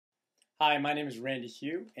Hi, my name is Randy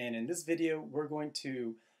Hugh, and in this video we're going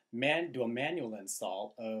to do a manual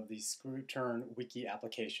install of the ScrewTurn Wiki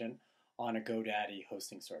application on a Godaddy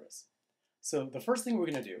hosting service. So the first thing we're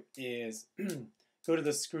going to do is go to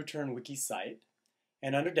the ScrewTurn Wiki site,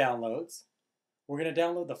 and under Downloads, we're going to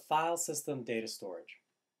download the file system data storage.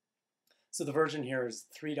 So the version here is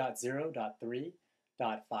 3.0.3.555,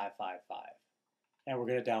 and we're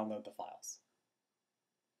going to download the files.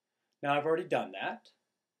 Now I've already done that.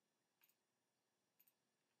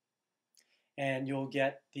 And you'll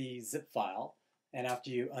get the zip file, and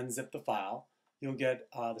after you unzip the file, you'll get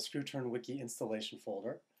the ScrewTurn Wiki installation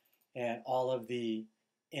folder and all of the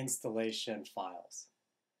installation files.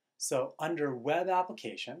 So under Web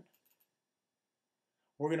Application,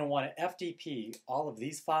 we're going to want to FTP all of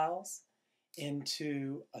these files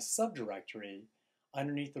into a subdirectory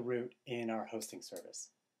underneath the root in our hosting service.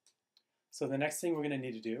 So the next thing we're going to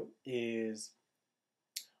need to do is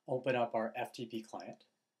open up our FTP client.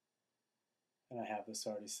 And I have this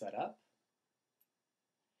already set up.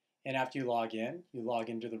 And after you log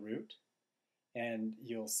into the root, and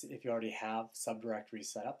you'll see, if you already have subdirectories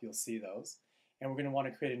set up, you'll see those. And we're going to want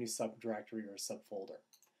to create a new subdirectory or subfolder.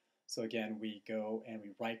 So again, we go and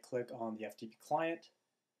we right-click on the FTP client.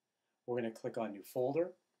 We're going to click on New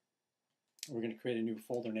Folder. We're going to create a new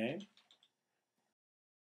folder name.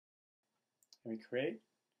 And we create.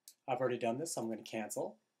 I've already done this, so I'm going to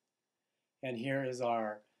cancel. And here is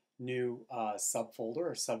our new subfolder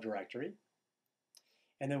or subdirectory.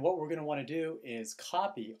 And then what we're going to want to do is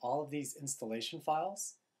copy all of these installation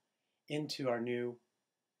files into our new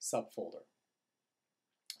subfolder.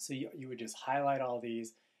 So you would just highlight all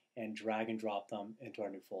these and drag and drop them into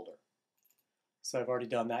our new folder. So I've already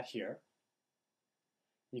done that here.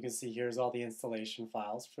 You can see here's all the installation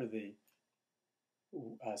files for the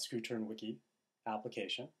ScrewTurn Wiki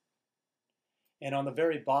application. And on the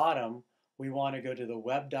very bottom, we want to go to the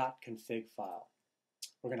web.config file.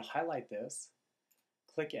 We're going to highlight this,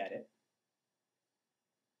 click Edit,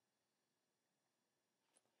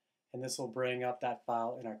 and this will bring up that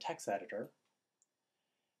file in our text editor.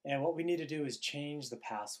 And what we need to do is change the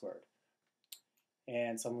password.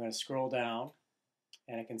 And so I'm going to scroll down,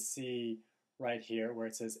 and I can see right here where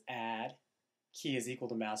it says add, key is equal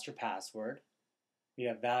to master password. We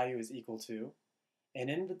have value is equal to,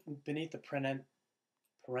 and beneath the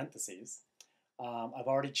parentheses, I've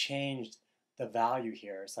already changed the value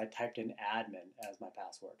here, so I typed in admin as my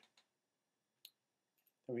password.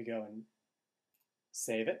 There we go, and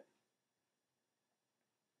save it.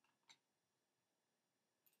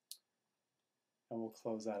 And we'll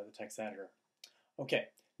close out of the text editor. Okay,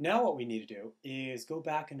 now what we need to do is go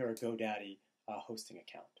back into our Godaddy hosting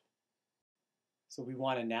account. So we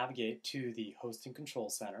want to navigate to the Hosting Control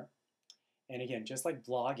Center. And again, just like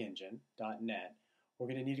BlogEngine.net, we're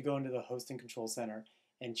going to need to go into the Hosting Control Center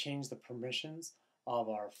and change the permissions of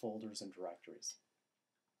our folders and directories.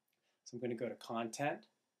 So I'm going to go to Content,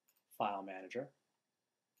 File Manager.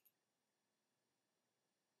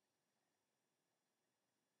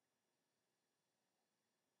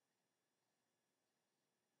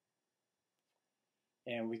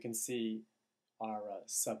 And we can see our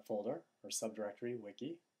subfolder or subdirectory,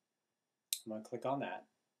 Wiki. I'm going to click on that.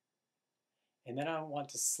 And then I want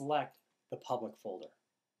to select the public folder.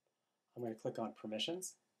 I'm going to click on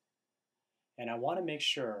Permissions, and I want to make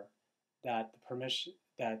sure that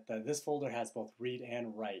this folder has both read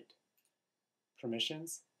and write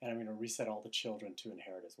permissions, and I'm going to reset all the children to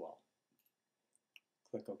inherit as well.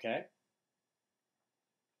 Click OK.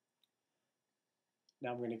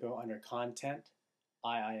 Now I'm going to go under Content,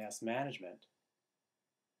 IIS Management,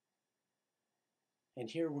 and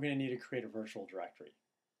here we're going to need to create a virtual directory.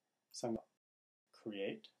 So I'm going to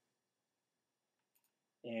create.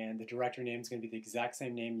 And the directory name is going to be the exact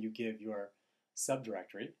same name you give your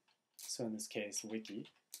subdirectory. So in this case,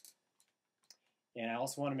 Wiki. And I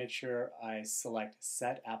also want to make sure I select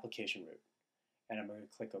Set Application Root. And I'm going to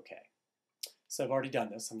click OK. So I've already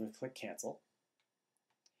done this. I'm going to click Cancel.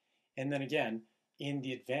 And then again, in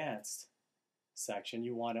the Advanced section,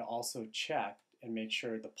 you want to also check and make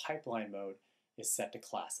sure the pipeline mode is set to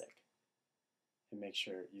Classic. And make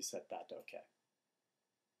sure you set that to OK.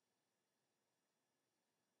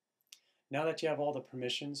 Now that you have all the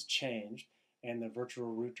permissions changed and the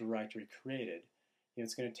virtual root directory created,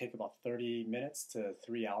 it's going to take about 30 minutes to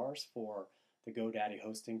 3 hours for the Godaddy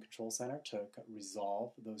Hosting Control Center to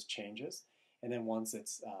resolve those changes. And then once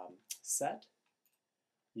it's set,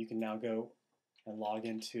 you can now go and log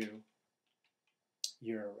into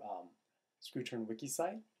your ScrewTurn Wiki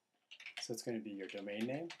site. So it's going to be your domain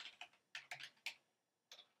name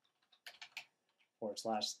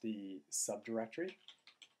 / the subdirectory.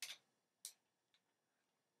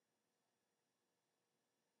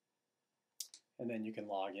 and then you can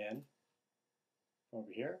log in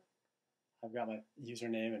over here. I've got my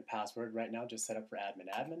username and password right now just set up for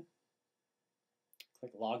admin.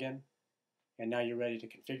 Click login, and now you're ready to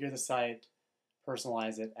configure the site,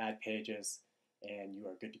 personalize it, add pages, and you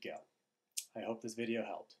are good to go. I hope this video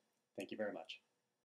helped. Thank you very much.